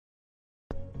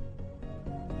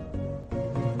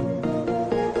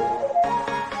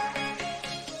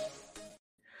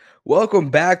Welcome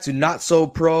back to Not So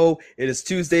Pro. It is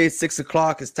Tuesday, 6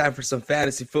 o'clock. It's time for some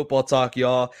fantasy football talk,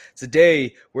 y'all.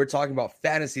 Today, we're talking about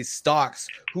fantasy stocks,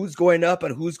 who's going up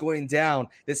and who's going down.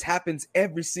 This happens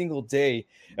every single day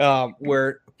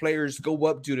where players go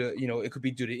up due to, it could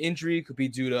be due to injury, it could be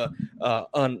due to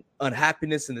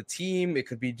unhappiness in the team, it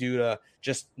could be due to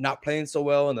just not playing so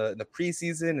well in the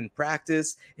preseason and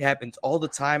practice. It happens all the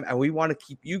time, and we want to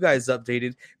keep you guys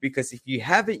updated because if you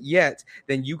haven't yet,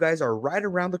 then you guys are right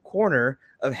around the corner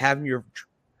of having your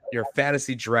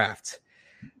fantasy draft.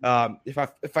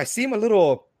 If I seem a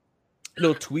little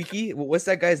tweaky, what's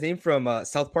that guy's name from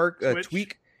South Park?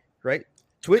 Tweak, right?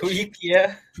 Tweak,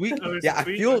 yeah. Tweak. Yeah, I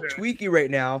feel tweaky right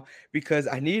now because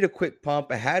I need a quick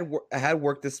pump. I had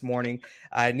work this morning.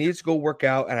 I needed to go work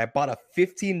out, and I bought a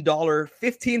 $15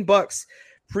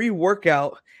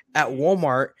 pre-workout at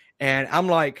Walmart, and I'm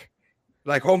like,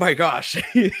 oh my gosh,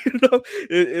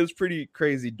 it was pretty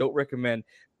crazy. Don't recommend,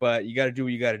 but you got to do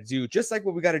what you got to do, just like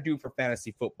what we got to do for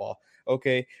fantasy football.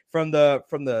 Okay, from the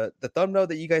thumbnail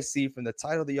that you guys see, from the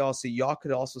title that y'all see, y'all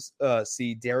could also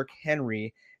see Derrick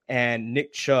Henry and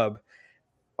Nick Chubb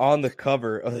on the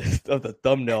cover of the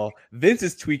thumbnail. Vince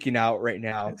is tweaking out right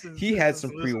now. He had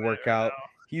some pre-workout.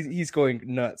 He's going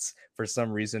nuts for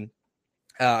some reason.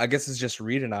 I guess it's just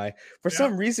Reed and I. For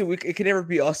some reason, it can never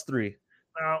be us three.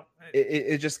 No,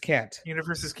 it just can't.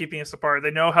 Universe is keeping us apart.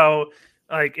 They know how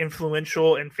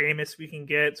influential and famous we can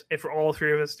get if all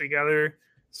three of us together.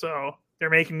 So they're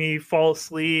making me fall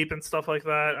asleep and stuff like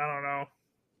that. I don't know.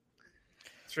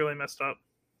 It's really messed up.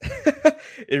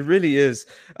 It really is.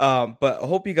 But I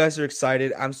hope you guys are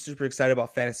excited. I'm super excited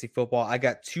about fantasy football. I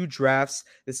got 2 drafts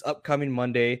this upcoming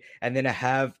Monday, and then I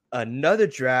have another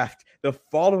draft the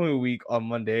following week on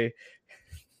Monday.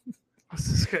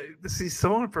 This is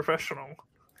so unprofessional.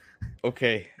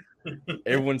 Okay.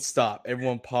 Everyone stop.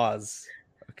 Everyone pause.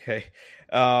 Okay.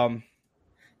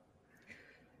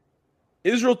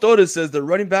 Israel Toda says the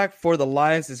running back for the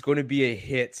Lions is going to be a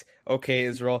hit. Okay,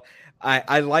 Israel.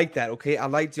 I like that. Okay, I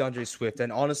like DeAndre Swift,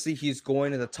 and honestly, he's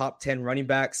going in the top 10 running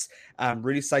backs. I'm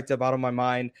really psyched up out of my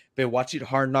mind. Been watching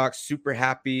Hard Knocks, super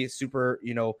happy, super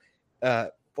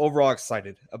overall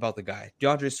excited about the guy.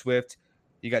 DeAndre Swift.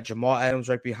 You got Jamal Adams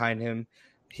right behind him.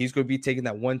 He's going to be taking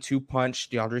that 1-2 punch.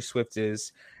 DeAndre Swift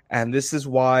is, and this is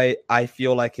why I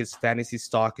feel like his fantasy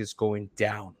stock is going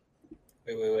down.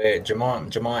 Wait.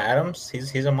 Jamal Adams.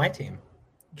 He's on my team.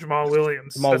 Jamal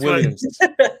Williams.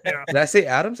 Yeah. Did I say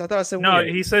Adams? I thought I said no.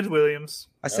 Williams. He said Williams.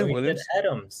 I said Williams.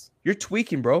 Adams. You're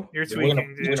tweaking, bro. You're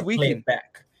tweaking. You're tweaking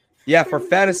back. Yeah, for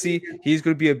fantasy, he's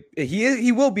going to be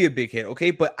he will be a big hit,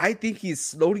 okay? But I think he's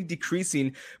slowly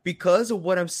decreasing because of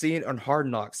what I'm seeing on Hard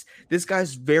Knocks. This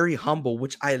guy's very humble,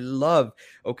 which I love,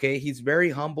 okay? He's very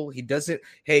humble. He doesn't,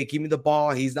 hey, give me the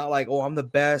ball. He's not like, oh, I'm the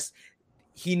best.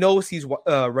 He knows he's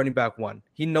running back 1.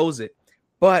 He knows it.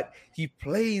 But he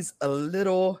plays a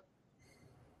little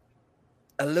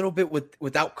bit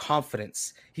without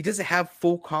confidence. He doesn't have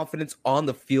full confidence on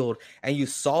the field. And you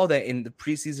saw that in the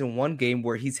preseason 1 game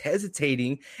where he's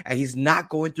hesitating and he's not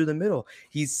going through the middle.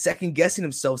 He's second-guessing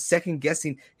himself,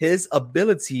 second-guessing his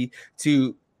ability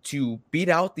to beat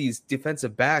out these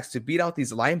defensive backs, to beat out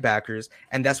these linebackers,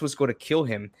 and that's what's going to kill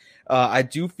him. I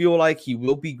do feel like he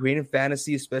will be great in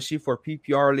fantasy, especially for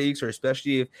PPR leagues, or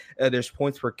especially if there's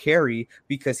points per carry,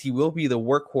 because he will be the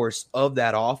workhorse of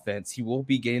that offense. He will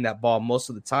be getting that ball most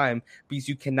of the time because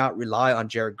you cannot rely on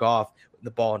Jared Goff with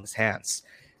the ball in his hands.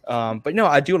 But no,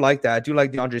 I do like that. I do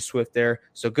like DeAndre Swift there.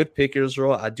 So good pick,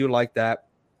 Israel. I do like that.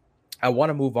 I want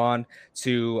to move on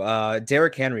to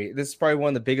Derrick Henry. This is probably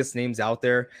one of the biggest names out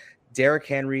there. Derrick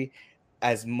Henry,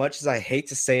 as much as I hate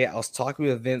to say it, I was talking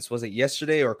with Vince, was it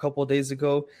yesterday or a couple of days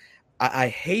ago? I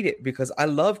hate it because I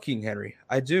love King Henry.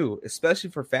 I do, especially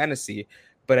for fantasy.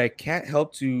 But I can't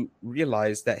help to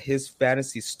realize that his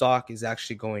fantasy stock is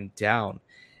actually going down.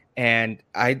 And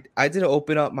I didn't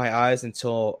open up my eyes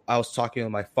until I was talking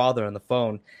with my father on the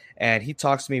phone. And he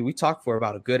talks to me. We talked for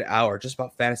about a good hour just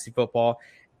about fantasy football.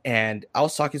 And I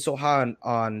was talking so high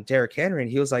on Derrick Henry,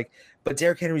 and he was like, but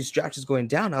Derrick Henry's draft is going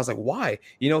down. I was like, why?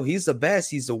 He's the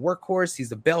best. He's the workhorse. He's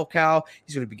the bell cow.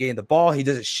 He's going to be getting the ball. He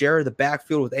doesn't share the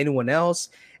backfield with anyone else.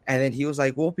 And then he was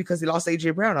like, well, because he lost A.J.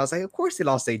 Brown. I was like, of course he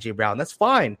lost A.J. Brown. That's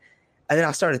fine. And then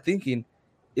I started thinking,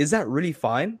 is that really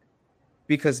fine?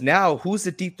 Because now who's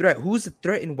the deep threat? Who's the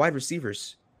threat in wide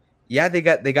receivers? Yeah, they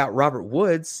got Robert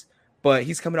Woods, but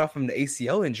he's coming off from the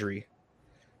ACL injury.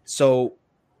 So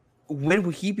when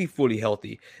will he be fully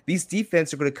healthy? These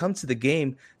defenses are going to come to the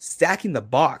game stacking the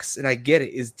box, and I get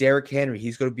it. Is Derrick Henry.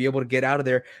 He's going to be able to get out of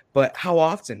there, but how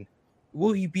often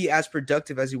will he be as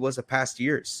productive as he was the past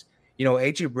years?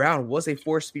 A.J. Brown was a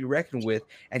force to be reckoned with,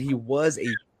 and he was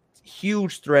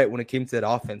huge threat when it came to that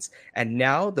offense. And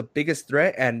now the biggest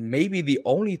threat, and maybe the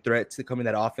only threat to come in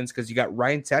that offense, because you got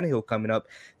Ryan Tannehill coming up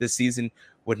this season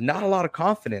with not a lot of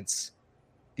confidence.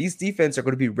 These defense are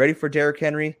going to be ready for Derrick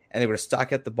Henry, and they're going to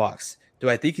stock at the box. Do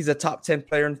I think he's a top 10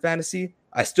 player in fantasy?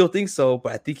 I still think so,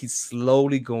 but I think he's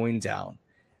slowly going down.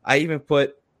 I even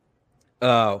put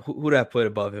who did I put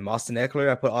above him? Austin Eckler.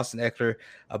 I put Austin Eckler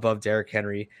above Derrick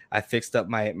Henry. I fixed up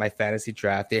my fantasy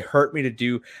draft. It hurt me to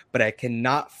do, but I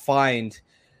cannot find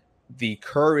the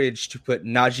courage to put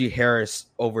Najee Harris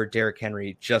over Derrick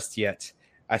Henry just yet.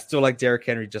 I still like Derrick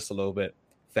Henry just a little bit,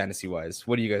 fantasy-wise.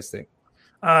 What do you guys think?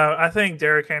 I think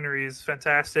Derrick Henry is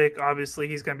fantastic. Obviously,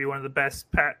 he's going to be one of the best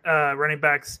running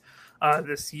backs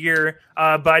this year.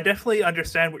 But I definitely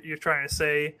understand what you're trying to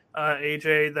say,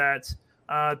 AJ, that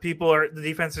the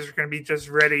defenses are going to be just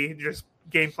ready, just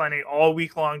game planning all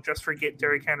week long just for get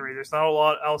Derrick Henry. There's not a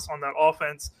lot else on that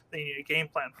offense that you need a game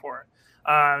plan for.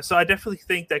 So I definitely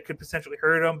think that could potentially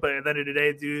hurt him. But at the end of the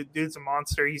day, dude's a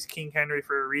monster. He's King Henry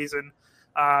for a reason.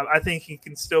 I think he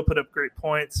can still put up great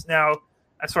points. Now,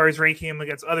 as far as ranking him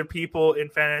against other people in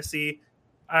fantasy,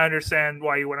 I understand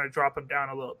why you want to drop him down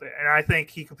a little bit. And I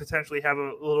think he could potentially have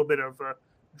a little bit of a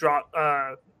drop,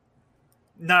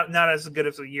 not as good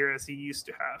of a year as he used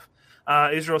to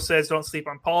have. Israel says, don't sleep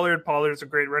on Pollard. Pollard's a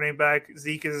great running back.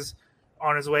 Zeke is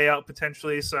on his way out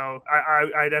potentially. So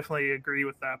I definitely agree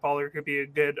with that. Pollard could be a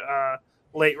good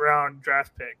late round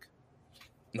draft pick.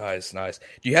 Nice.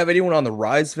 Do you have anyone on the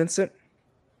rise, Vincent?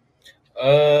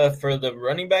 For the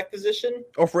running back position?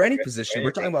 Or for any position.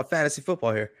 We're talking about fantasy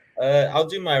football here. I'll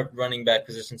do my running back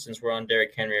position since we're on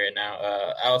Derrick Henry right now.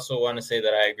 I also want to say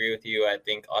that I agree with you. I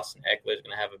think Austin Eckler is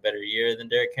going to have a better year than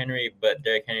Derrick Henry, but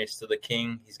Derrick Henry is still the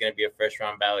king. He's going to be a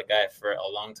first-round ballot guy for a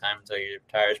long time until he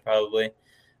retires probably.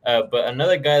 But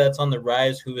another guy that's on the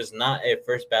rise who is not a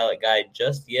first ballot guy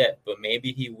just yet, but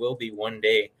maybe he will be one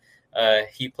day.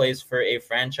 He plays for a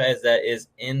franchise that is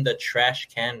in the trash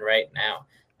can right now.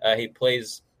 He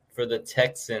plays for the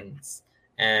Texans.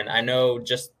 And I know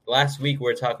just last week we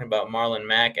were talking about Marlon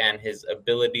Mack and his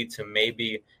ability to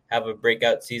maybe have a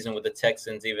breakout season with the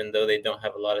Texans, even though they don't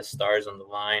have a lot of stars on the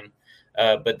line.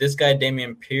 But this guy,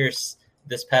 Dameon Pierce,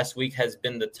 this past week has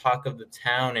been the talk of the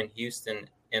town in Houston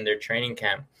in their training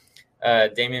camp.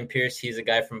 Dameon Pierce, he's a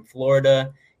guy from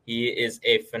Florida. He is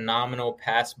a phenomenal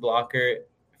pass blocker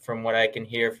from what I can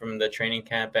hear from the training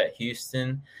camp at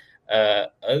Houston.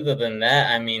 Other than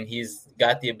that, I mean, he's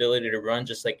got the ability to run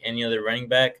just like any other running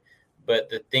back. But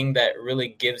the thing that really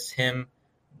gives him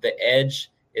the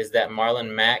edge is that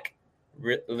Marlon Mack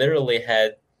literally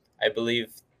had, I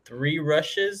believe, 3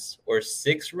 rushes or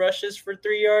 6 rushes for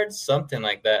 3 yards, something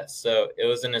like that. So it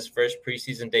was in his first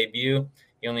preseason debut.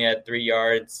 He only had 3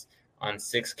 yards on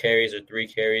 6 carries or 3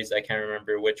 carries. I can't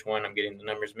remember which one. I'm getting the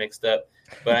numbers mixed up.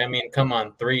 But, I mean, come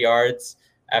on, 3 yards.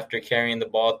 After carrying the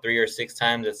ball 3 or 6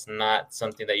 times, it's not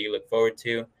something that you look forward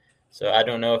to. So I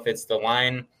don't know if it's the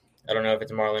line. I don't know if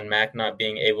it's Marlon Mack not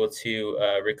being able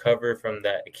to recover from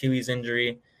that Achilles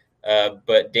injury.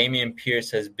 But Dameon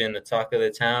Pierce has been the talk of the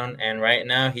town. And right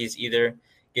now he's either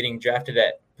getting drafted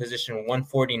at position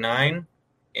 149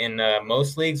 in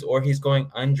most leagues, or he's going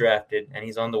undrafted and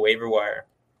he's on the waiver wire.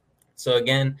 So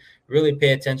again, really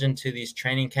pay attention to these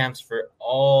training camps for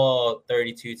all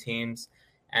 32 teams.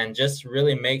 And just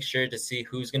really make sure to see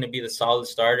who's going to be the solid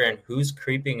starter and who's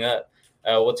creeping up.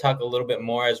 We'll talk a little bit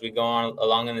more as we go on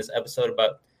along in this episode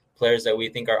about players that we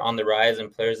think are on the rise and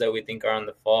players that we think are on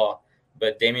the fall.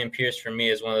 But Dameon Pierce, for me,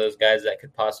 is one of those guys that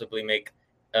could possibly make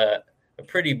a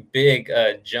pretty big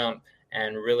jump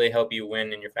and really help you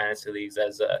win in your fantasy leagues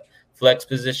as a flex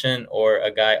position or a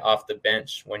guy off the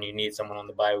bench when you need someone on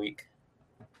the bye week.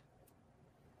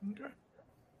 Okay.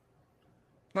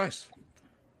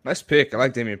 Nice pick. I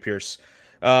like Dameon Pierce.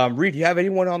 Reed, do you have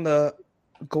anyone on the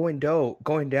going down?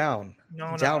 No,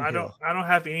 I don't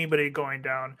have anybody going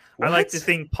down. What? I like to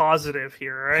think positive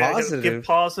here, right? Positive? Give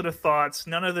positive thoughts.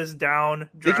 None of this down.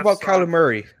 Think about Kyler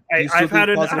Murray. I've had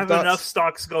enough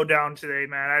stocks go down today,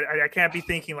 man. I can't be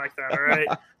thinking like that, all right?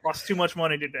 Lost too much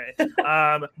money today.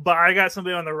 But I got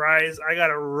somebody on the rise. I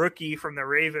got a rookie from the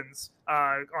Ravens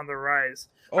on the rise.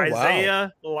 Oh,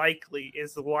 Isaiah Likely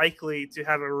is likely to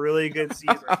have a really good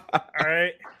season, all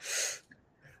right?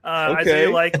 Okay.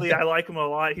 Isaiah Likely, I like him a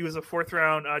lot. He was a 4th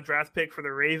round draft pick for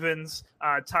the Ravens,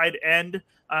 tight end,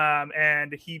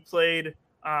 and he played in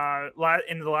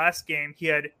the last game. He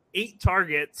had 8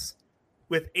 targets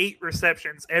with 8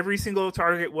 receptions. Every single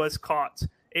target was caught.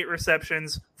 8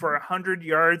 receptions for 100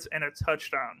 yards and a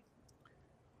touchdown.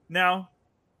 Now,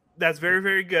 that's very,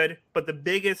 very good. But the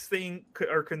biggest thing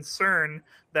or concern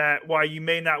that why you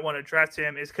may not want to draft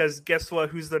him is because guess what?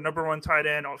 Who's the number one tight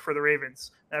end for the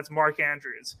Ravens? That's Mark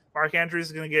Andrews. Mark Andrews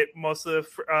is going to get most of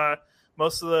the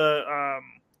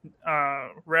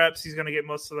reps. He's going to get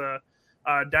most of the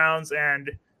downs, and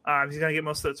he's going to get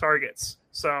most of the targets.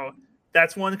 So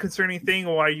that's one concerning thing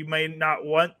why you may not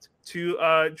want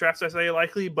to draft Isaiah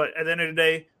Likely. But at the end of the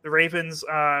day, the Ravens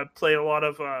play a lot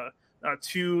of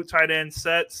two tight end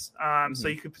sets, so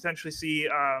you could potentially see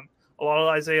a lot of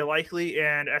Isaiah Likely,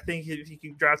 and I think if you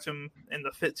can draft him in the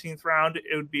 15th round,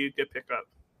 it would be a good pickup.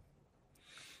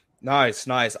 Nice.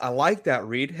 I like that,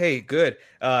 Reed. Hey, good.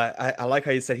 I like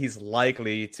how you said he's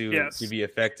likely to be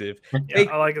effective. Yeah, hey,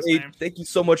 I like his name. Thank you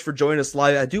so much for joining us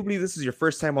live. I do believe this is your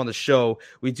first time on the show.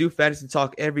 We do Fantasy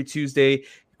Talk every Tuesday.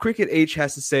 Cricket H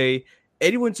has to say,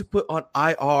 anyone to put on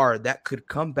IR that could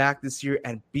come back this year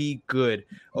and be good.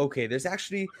 Okay, there's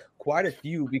actually quite a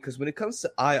few, because when it comes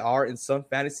to IR in some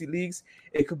fantasy leagues,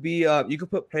 it could be you could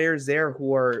put players there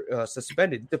who are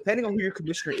suspended, depending on who your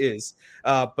commissioner is.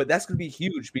 But that's going to be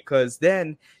huge, because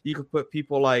then you could put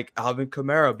people like Alvin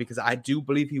Kamara, because I do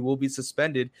believe he will be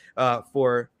suspended.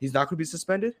 He's not going to be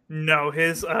suspended. No,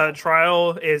 his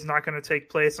trial is not going to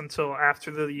take place until after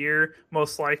the year,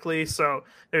 most likely. So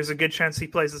there's a good chance he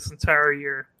plays this entire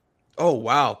year. Oh,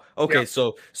 wow. Okay,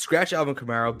 So scratch Alvin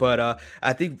Kamara, but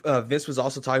I think Vince was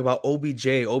also talking about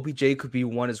OBJ. OBJ could be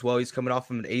one as well. He's coming off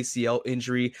from an ACL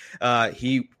injury.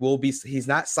 He's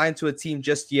not signed to a team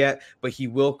just yet, but he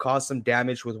will cause some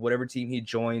damage with whatever team he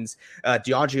joins.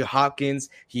 DeAndre Hopkins,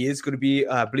 he is going to be,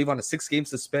 I believe, on a 6-game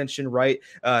suspension, right,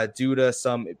 due to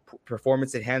some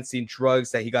performance-enhancing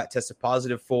drugs that he got tested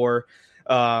positive for.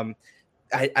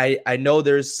 I know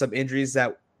there's some injuries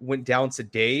that went down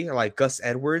today, like Gus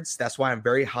Edwards. That's why I'm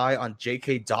very high on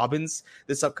J.K. Dobbins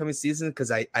this upcoming season, because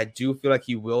I do feel like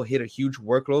he will hit a huge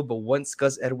workload. But once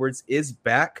Gus Edwards is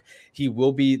back, he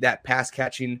will be that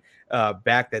pass-catching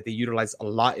back that they utilize a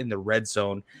lot in the red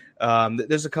zone.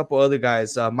 There's a couple other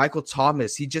guys. Michael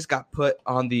Thomas, he just got put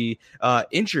on the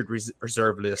injured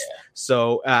reserve list. Yeah.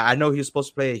 So I know he was supposed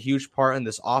to play a huge part in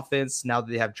this offense. Now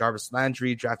that they have Jarvis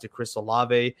Landry, drafted Chris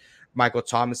Olave, Michael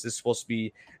Thomas is supposed to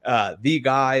be the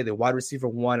guy, the wide receiver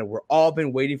one, and we're all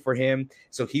been waiting for him.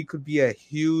 So he could be a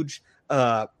huge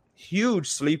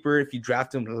sleeper if you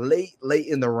draft him late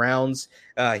in the rounds.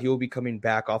 He will be coming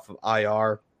back off of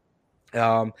IR.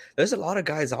 There's a lot of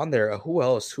guys on there. Who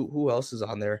else? Who else is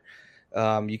on there?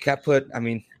 You can't put. I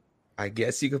mean, I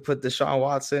guess you could put Deshaun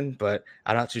Watson, but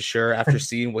I'm not too sure. After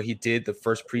seeing what he did the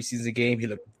first preseason game, he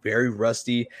looked very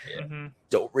rusty. Mm-hmm.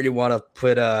 Don't really want to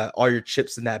put all your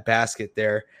chips in that basket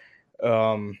there.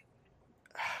 Who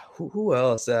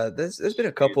else? There's been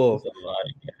a couple.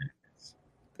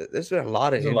 There's been a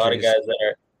lot of injuries. A lot of guys that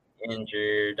are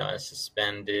injured,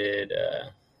 suspended.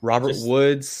 Robert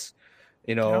Woods,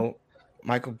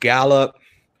 Michael Gallup.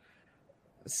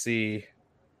 Let's see.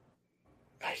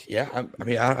 Yeah,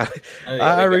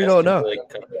 I really don't know.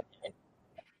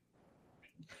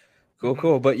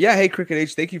 Cool. But yeah, hey, Cricket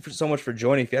H, thank you so much for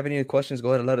joining. If you have any questions, go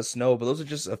ahead and let us know. But those are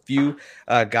just a few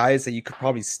guys that you could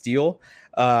probably steal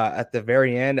at the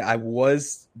very end. I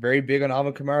was very big on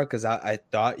Alvin Kamara because I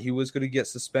thought he was going to get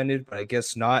suspended, but I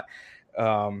guess not.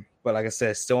 But like I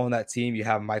said, still on that team, you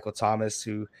have Michael Thomas,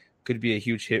 who could be a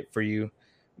huge hit for you.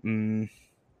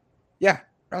 Yeah.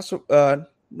 Also,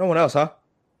 no one else, huh?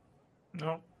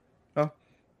 No.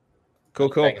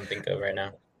 Cool. I can think of right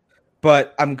now.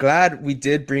 But I'm glad we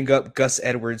did bring up Gus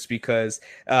Edwards, because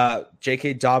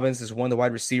J.K. Dobbins is one of the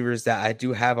wide receivers that I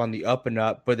do have on the up and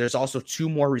up. But there's also 2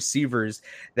 more receivers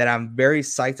that I'm very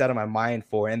psyched out of my mind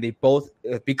for. And they both,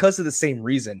 because of the same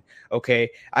reason, okay?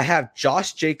 I have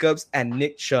Josh Jacobs and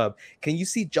Nick Chubb. Can you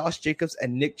see Josh Jacobs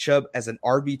and Nick Chubb as an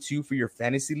RB2 for your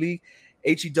fantasy league?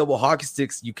 HE double hockey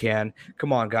sticks, you can.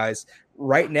 Come on, guys.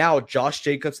 Right now, Josh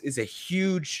Jacobs is a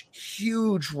huge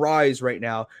rise right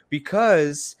now,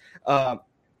 because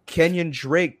Kenyon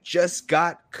Drake just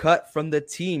got cut from the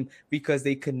team because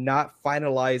they could not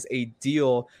finalize a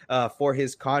deal for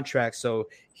his contract. So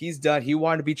he's done. He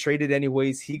wanted to be traded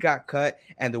anyways. He got cut.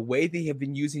 And the way they have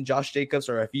been using Josh Jacobs,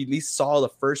 or if you at least saw the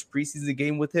first preseason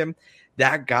game with him,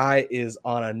 that guy is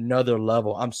on another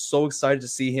level. I'm so excited to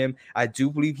see him. I do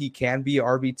believe he can be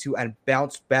RB2 and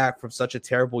bounce back from such a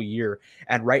terrible year.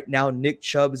 And right now, Nick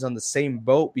Chubb is on the same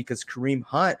boat because Kareem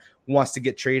Hunt wants to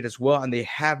get traded as well, and they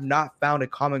have not found a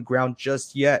common ground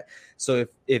just yet. So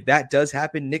if that does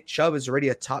happen, Nick Chubb is already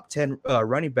a top 10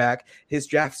 running back. His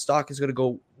draft stock is going to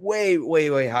go way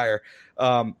higher.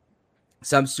 So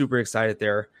I'm super excited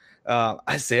there.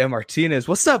 Isaiah Martinez.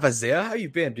 What's up, Isaiah? How you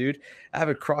been, dude? I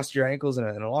haven't crossed your ankles in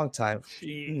a long time.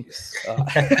 Jeez.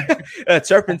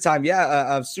 Turpentine.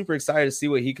 Yeah, I'm super excited to see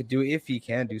what he could do if he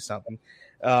can do something.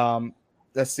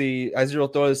 Let's see. Isaiah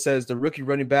Torres says the rookie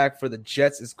running back for the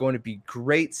Jets is going to be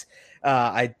great.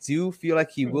 I do feel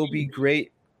like he will be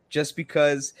great just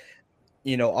because,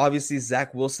 obviously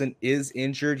Zach Wilson is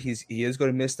injured. He is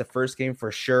going to miss the first game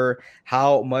for sure.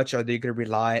 How much are they going to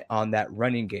rely on that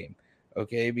running game?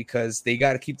 Okay, because they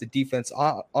got to keep the defense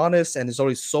honest, and there's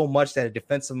only so much that a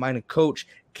defensive-minded coach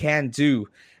can do.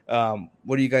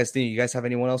 What do you guys think? You guys have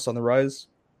anyone else on the rise?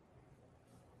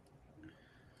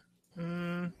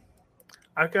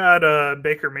 I've got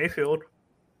Baker Mayfield.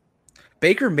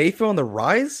 Baker Mayfield on the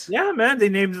rise? Yeah, man. They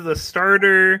named the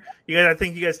starter. I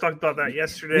think you guys talked about that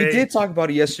yesterday. We did talk about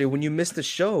it yesterday when you missed the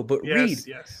show. But Reed,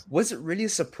 yes. Was it really a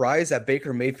surprise that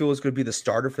Baker Mayfield was going to be the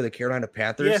starter for the Carolina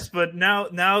Panthers? Yes, but now,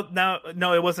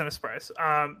 no, it wasn't a surprise.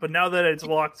 But now that it's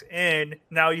locked in,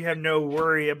 now you have no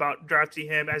worry about drafting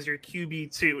him as your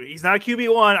QB2. He's not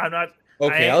QB1. I'm not.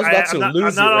 Okay, I was about to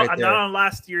lose it right there. I'm not on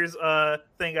last year's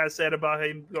thing I said about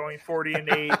him going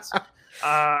 40-8.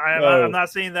 I'm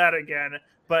not saying that again.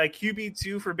 But a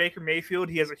QB2 for Baker Mayfield,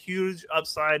 he has a huge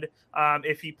upside.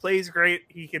 If he plays great,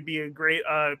 he could be a great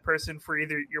person for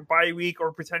either your bye week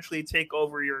or potentially take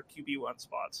over your QB1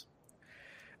 spots.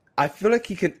 I feel like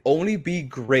he can only be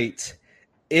great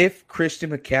if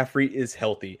Christian McCaffrey is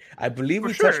healthy. I believe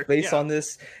we touched base on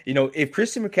this. If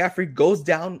Christian McCaffrey goes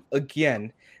down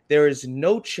again, there is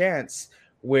no chance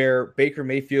where Baker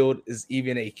Mayfield is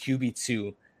even a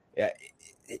QB2.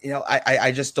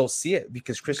 I just don't see it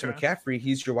because Christian McCaffrey,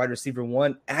 he's your wide receiver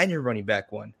 1 and your running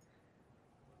back 1.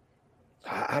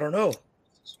 I don't know.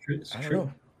 It's true.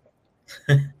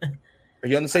 Are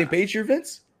you on the same page here,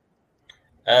 Vince?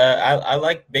 I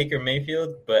like Baker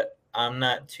Mayfield, but I'm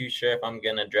not too sure if I'm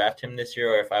going to draft him this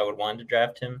year or if I would want to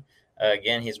draft him.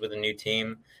 Again, he's with a new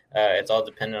team. It's all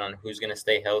dependent on who's going to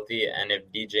stay healthy and if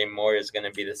DJ Moore is going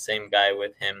to be the same guy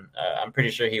with him. I'm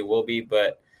pretty sure he will be,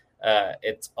 but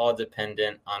it's all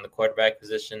dependent on the quarterback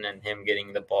position and him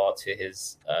getting the ball to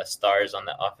his stars on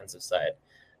the offensive side.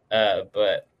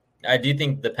 But I do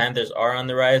think the Panthers are on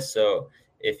the rise. So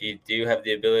if you do have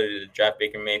the ability to draft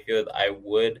Baker Mayfield, I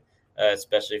would,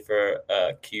 especially for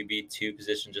a QB2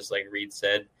 position, just like Reed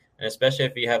said. And especially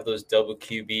if you have those double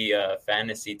QB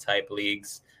fantasy type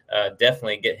leagues,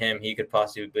 definitely get him. He could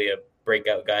possibly be a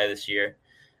breakout guy this year.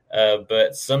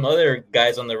 But some other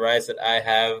guys on the rise that I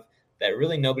have that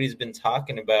really nobody's been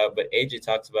talking about, but AJ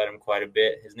talks about him quite a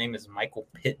bit. His name is Michael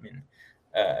Pittman.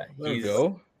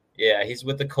 He's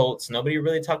with the Colts. Nobody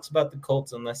really talks about the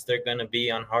Colts unless they're going to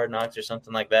be on Hard Knocks or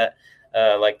something like that,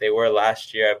 like they were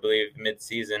last year, I believe,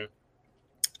 mid-season.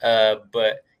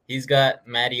 But he's got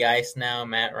Matty Ice now,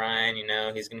 Matt Ryan.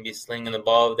 He's going to be slinging the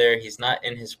ball there. He's not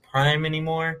in his prime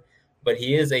anymore, but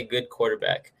he is a good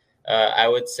quarterback. I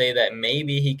would say that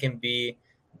maybe he can be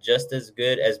just as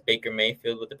good as Baker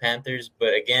Mayfield with the Panthers.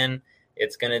 But again,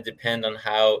 it's going to depend on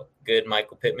how good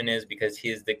Michael Pittman is because he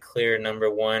is the clear number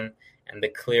 1 and the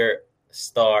clear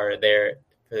star there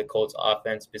for the Colts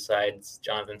offense besides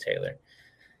Jonathan Taylor.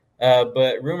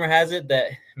 But rumor has it that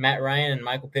Matt Ryan and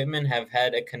Michael Pittman have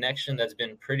had a connection that's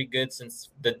been pretty good since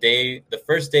the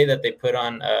first day that they put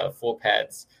on full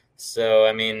pads. So,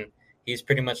 I mean, he's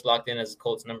pretty much locked in as the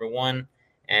Colts number 1.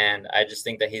 And I just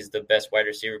think that he's the best wide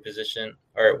receiver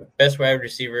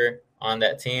on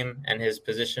that team. And his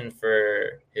position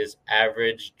for his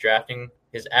average drafting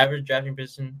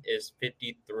position is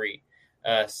 53.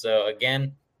 So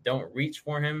again, don't reach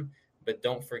for him, but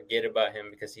don't forget about him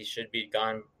because he should be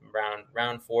gone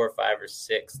round 4, 5, or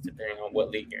 6, depending on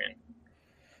what league you're in.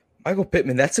 Michael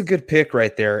Pittman, that's a good pick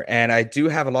right there. And I do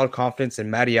have a lot of confidence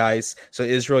in Matty Ice. So,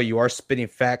 Israel, you are spitting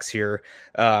facts here.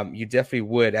 You definitely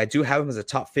would. I do have him as a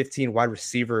top 15 wide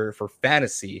receiver for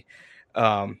fantasy.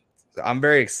 I'm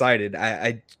very excited.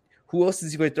 Who else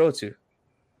is he going to throw to?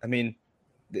 I mean,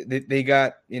 they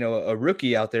got, a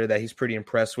rookie out there that he's pretty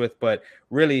impressed with. But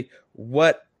really,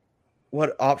 what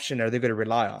option are they going to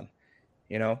rely on?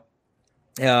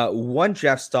 One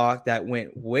draft stock that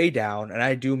went way down, and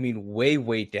I do mean way,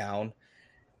 way down,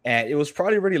 and it was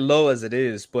probably already low as it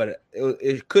is, but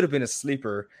it could have been a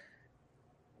sleeper.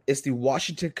 It's the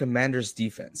Washington Commanders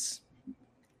defense.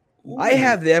 Ooh. I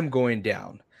have them going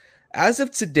down. As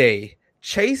of today,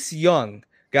 Chase Young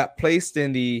got placed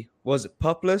in the, was it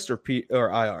PUP list or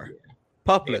IR?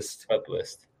 PUP list. PUP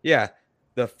list. Yeah,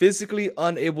 the physically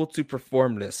unable to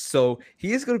perform list. So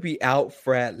he is going to be out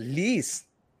for at least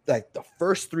like the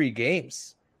first 4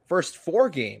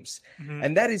 games,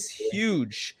 and that is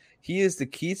huge. He is the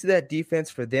key to that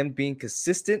defense for them being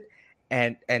consistent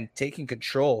and taking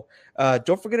control.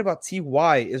 Don't forget about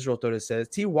Ty. Israel Toda says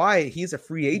Ty. He's a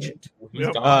free agent. He's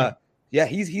gone. Yeah,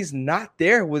 he's not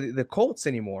there with the Colts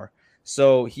anymore.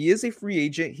 So he is a free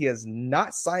agent. He has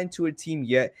not signed to a team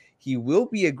yet. He will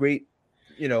be a great,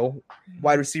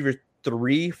 wide receiver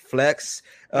 3 flex.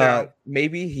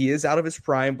 Maybe he is out of his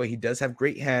prime, but he does have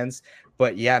great hands.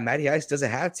 But yeah, Matty Ice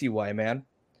doesn't have Ty, man.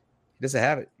 He doesn't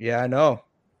have it. Yeah, I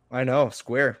know.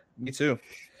 Square. Me too.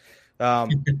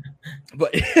 But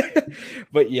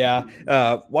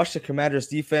watch the Commanders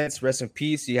defense. Rest in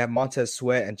peace. You have Montez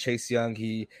Sweat and Chase Young.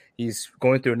 He's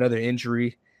going through another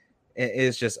injury. It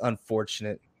is just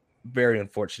unfortunate, very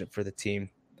unfortunate for the team.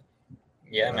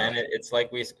 Yeah, man. It's like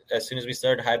as soon as we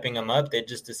started hyping them up, they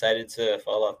just decided to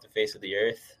fall off the face of the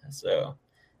earth. So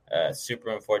super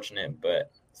unfortunate,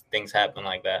 but things happen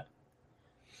like that.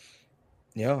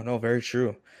 Yeah, no, very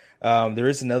true. There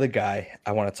is another guy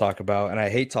I want to talk about, and I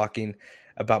hate talking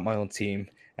about my own team,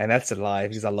 and that's a lie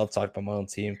because I love talking about my own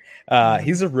team.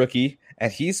 He's a rookie,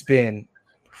 and he's been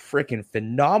freaking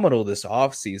phenomenal this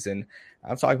offseason.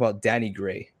 I'm talking about Danny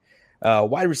Gray,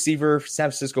 wide receiver,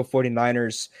 San Francisco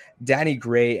 49ers, Danny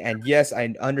Gray. And yes,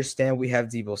 I understand we have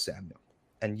Deebo Samuel,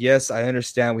 and yes, I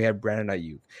understand we have Brandon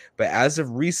Ayuk, but as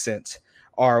of recent,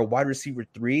 our wide receiver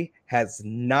 3 has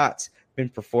not been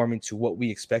performing to what we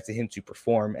expected him to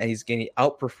perform, and he's getting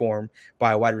outperformed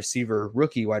by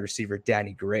rookie wide receiver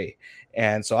Danny Gray.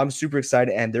 And so I'm super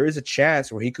excited, and there is a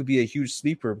chance where he could be a huge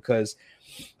sleeper because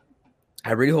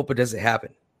I really hope it doesn't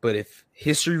happen. But if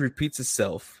history repeats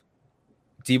itself,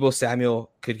 Deebo Samuel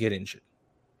could get injured.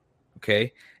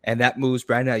 Okay, and that moves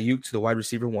Brandon Ayuk to the wide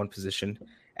receiver 1 position,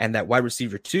 and that wide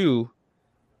receiver 2,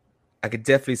 I could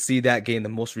definitely see that gain the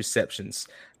most receptions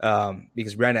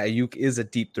because Brandon Ayuk is a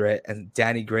deep threat, and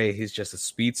Danny Gray, he's just a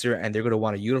speedster, and they're going to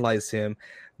want to utilize him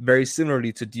very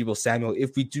similarly to Deebo Samuel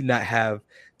if we do not have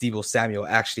Deebo Samuel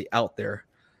actually out there.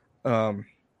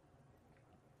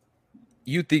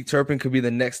 You think Turpin could be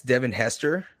the next Devin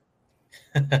Hester?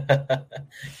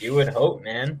 You would hope,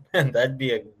 man. That'd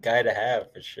be a guy to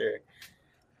have for sure.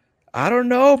 I don't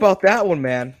know about that one,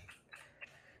 man.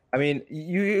 I mean,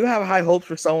 you have high hopes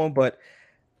for someone, but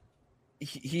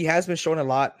he has been showing a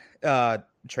lot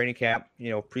training camp,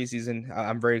 preseason.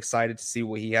 I'm very excited to see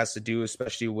what he has to do,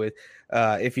 especially with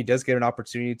if he does get an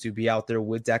opportunity to be out there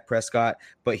with Dak Prescott.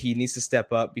 But he needs to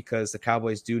step up because the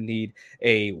Cowboys do need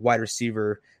a wide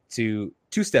receiver to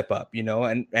step up,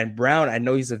 and Brown, I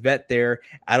know he's a vet there.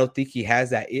 I don't think he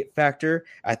has that it factor.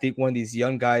 I think one of these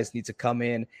young guys needs to come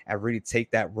in and really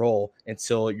take that role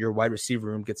until your wide receiver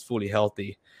room gets fully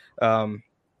healthy.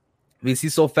 Because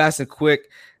he's so fast and quick,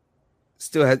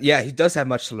 he does have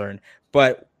much to learn,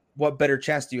 but what better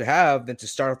chance do you have than to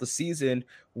start off the season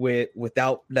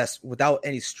without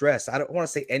any stress? I don't want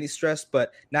to say any stress,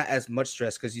 but not as much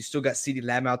stress because you still got CeeDee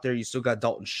Lamb out there, you still got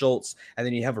Dalton Schultz, and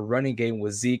then you have a running game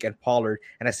with Zeke and Pollard.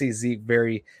 And I say Zeke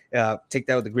very take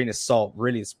that with a grain of salt.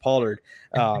 Really, it's Pollard.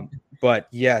 But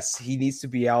yes, he needs to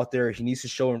be out there. He needs to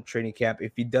show him training camp.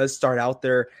 If he does start out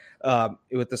there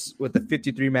with the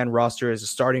 53-man roster as a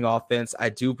starting offense, I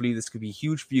do believe this could be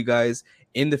huge for you guys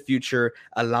in the future,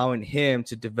 allowing him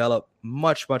to develop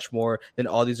much, much more than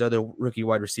all these other rookie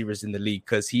wide receivers in the league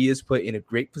because he is put in a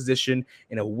great position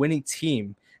in a winning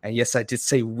team. And yes, I did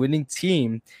say winning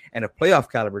team and a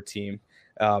playoff caliber team.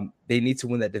 They need to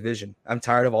win that division. I'm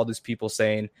tired of all these people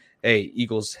saying, hey,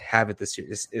 Eagles have it this year.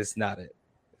 It's not it.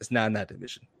 It's not in that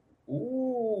division.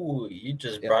 Ooh, you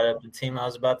just brought up the team I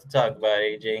was about to talk about,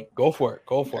 AJ. Go for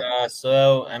it.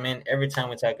 So, I mean, every time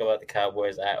we talk about the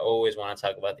Cowboys, I always want to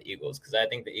talk about the Eagles because I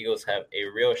think the Eagles have a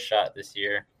real shot this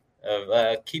year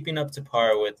of keeping up to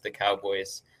par with the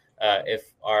Cowboys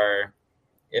if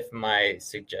my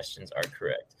suggestions are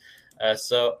correct.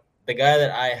 So the guy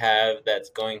that I have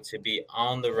that's going to be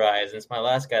on the rise, and it's my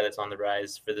last guy that's on the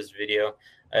rise for this video,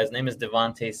 his name is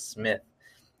Devontae Smith.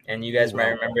 And you guys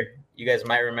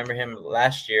might remember him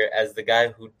last year as the guy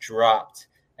who dropped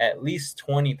at least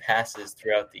 20 passes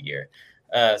throughout the year.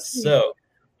 So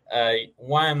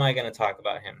why am I going to talk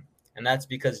about him? And that's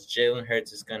because Jalen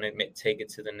Hurts is going to take it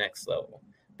to the next level.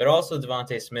 But also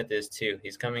Devontae Smith is too.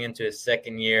 He's coming into his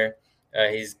second year.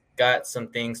 He's got some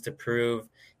things to prove.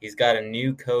 He's got a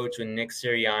new coach with Nick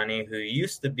Sirianni, who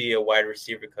used to be a wide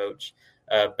receiver coach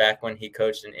back when he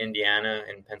coached in Indiana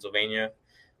and Pennsylvania.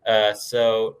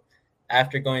 So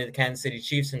after going to the Kansas City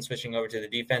Chiefs and switching over to the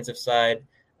defensive side,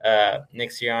 Nick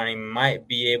Sirianni might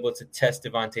be able to test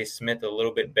Devontae Smith a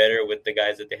little bit better with the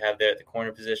guys that they have there at the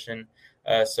corner position.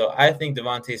 So I think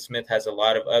Devontae Smith has a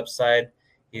lot of upside.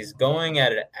 He's going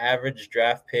at an average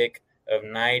draft pick of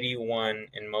 91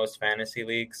 in most fantasy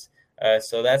leagues.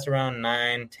 So that's around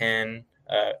 9-10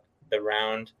 the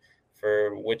round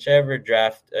for whichever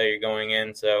draft you're going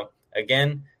in. So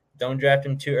again, don't draft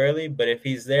him too early, but if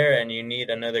he's there and you need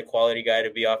another quality guy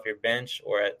to be off your bench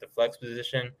or at the flex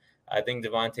position, I think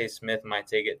Devontae Smith might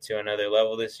take it to another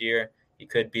level this year. He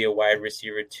could be a wide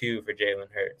receiver 2 for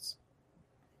Jalen Hurts.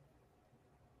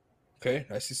 Okay,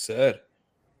 nicely said.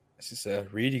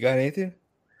 Reed, you got anything?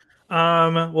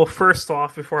 Well, first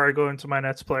off, before I go into my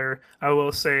next player, I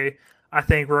will say I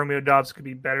think Romeo Doubs could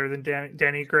be better than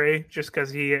Danny Gray just because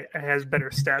he has better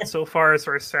stats so far as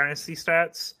fantasy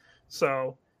stats.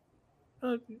 So,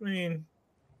 I mean,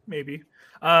 maybe.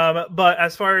 But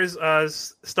as far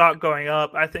as stock going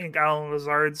up, I think Allen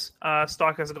Lazard's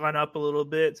stock has gone up a little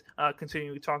bit.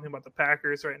 Continuing talking about the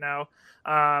Packers right now.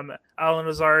 Allen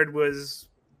Lazard was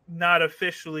not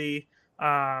officially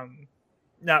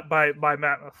not by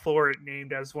Matt LaFleur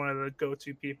named as one of the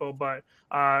go-to people, but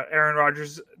Aaron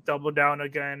Rodgers doubled down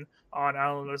again on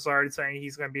Allen Lazard, saying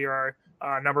he's going to be our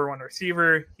number one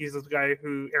receiver. He's the guy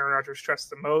who Aaron Rodgers trusts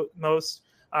the most.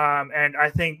 And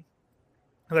I think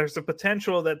there's the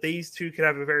potential that these two could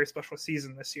have a very special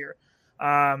season this year.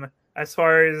 As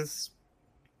far as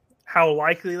how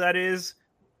likely that is,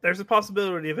 there's a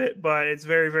possibility of it, but it's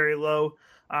very, very low.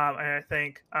 And I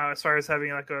think as far as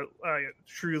having like a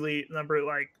truly number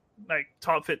like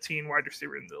top 15 wide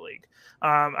receiver in the league,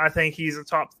 I think he's a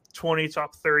top 20,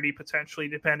 top 30 potentially,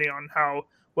 depending on how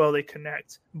well they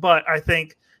connect. But I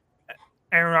think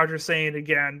Aaron Rodgers saying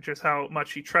again just how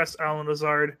much he trusts Allen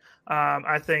Lazard.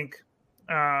 I think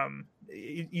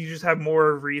you just have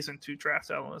more reason to draft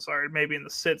Allen Lazard, maybe in the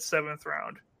 6th, 7th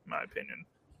round, in my opinion.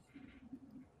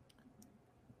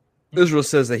 Israel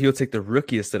says that he'll take the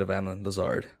rookie instead of Allen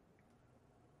Lazard.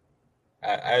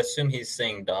 I assume he's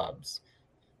saying Dobbs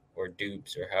or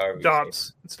Dupes or however.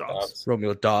 Dobbs. It's Dobbs.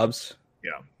 Romeo Dobbs.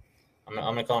 Yeah. I'm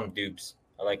gonna call him Dupes.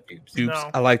 I like Dupes. Dupes.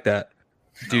 No. I like that.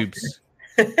 Dupes.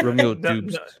 Romeo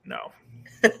Dupes. No.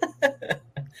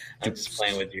 I'm just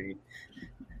playing with you.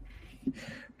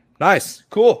 Nice.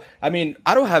 Cool. I mean,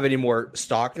 I don't have any more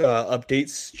stock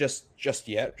updates just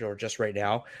yet or just right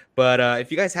now. But if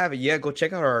you guys haven't yet, go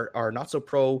check out our Not So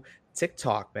Pro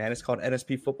TikTok, man. It's called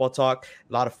NSP Football Talk.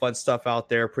 A lot of fun stuff out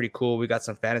there. Pretty cool. We got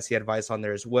some fantasy advice on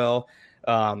there as well.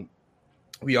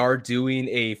 We are doing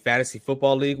a fantasy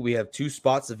football league. We have 2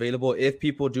 spots available. If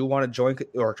people do want to join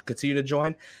or continue to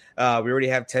join, we already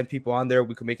have 10 people on there.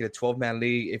 We can make it a 12-man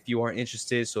league if you are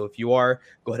interested. So if you are,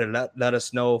 go ahead and let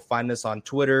us know. Find us on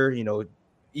Twitter,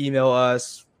 email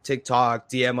us, TikTok,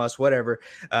 DM us, whatever,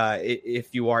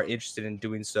 if you are interested in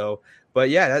doing so. But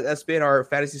yeah, that's been our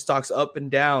fantasy stocks up and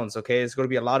downs. Okay, it's going to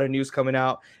be a lot of news coming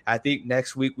out. I think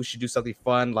next week we should do something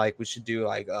fun, like we should do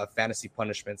like fantasy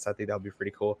punishments. I think that would be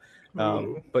pretty cool.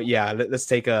 But yeah, let's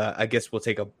take I guess we'll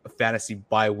take a fantasy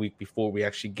bye week before we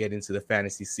actually get into the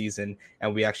fantasy season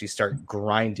and we actually start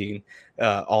grinding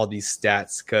all these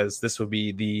stats, because this will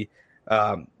be the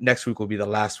next week will be the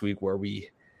last week where we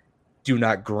do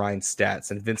not grind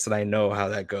stats, and Vince and I know how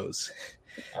that goes.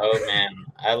 Oh man,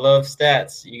 I love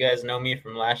stats. You guys know me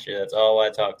from last year. That's all I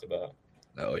talked about.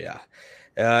 Oh yeah.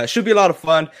 It should be a lot of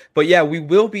fun. But yeah, we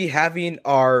will be having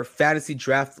our fantasy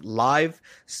draft live.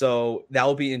 So that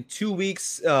will be in 2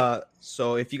 weeks.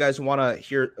 So if you guys want to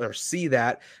hear or see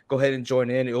that, go ahead and join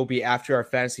in. It will be after our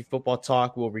fantasy football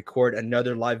talk. We'll record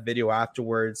another live video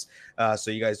afterwards.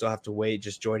 So you guys don't have to wait.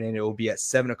 Just join in. It will be at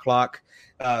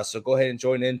 7:00. So go ahead and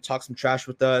join in, talk some trash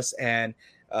with us, and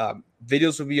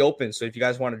videos will be open. So if you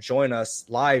guys want to join us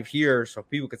live here so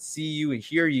people can see you and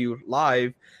hear you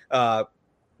live,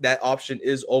 that option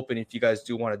is open if you guys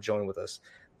do want to join with us.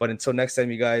 But until next time,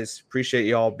 you guys, appreciate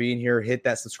y'all being here. Hit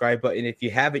that subscribe button. If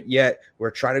you haven't yet, we're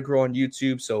trying to grow on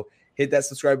YouTube. So hit that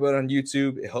subscribe button on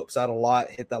YouTube. It helps out a lot.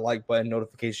 Hit that like button,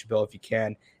 notification bell if you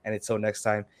can. And until next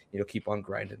time, keep on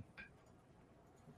grinding.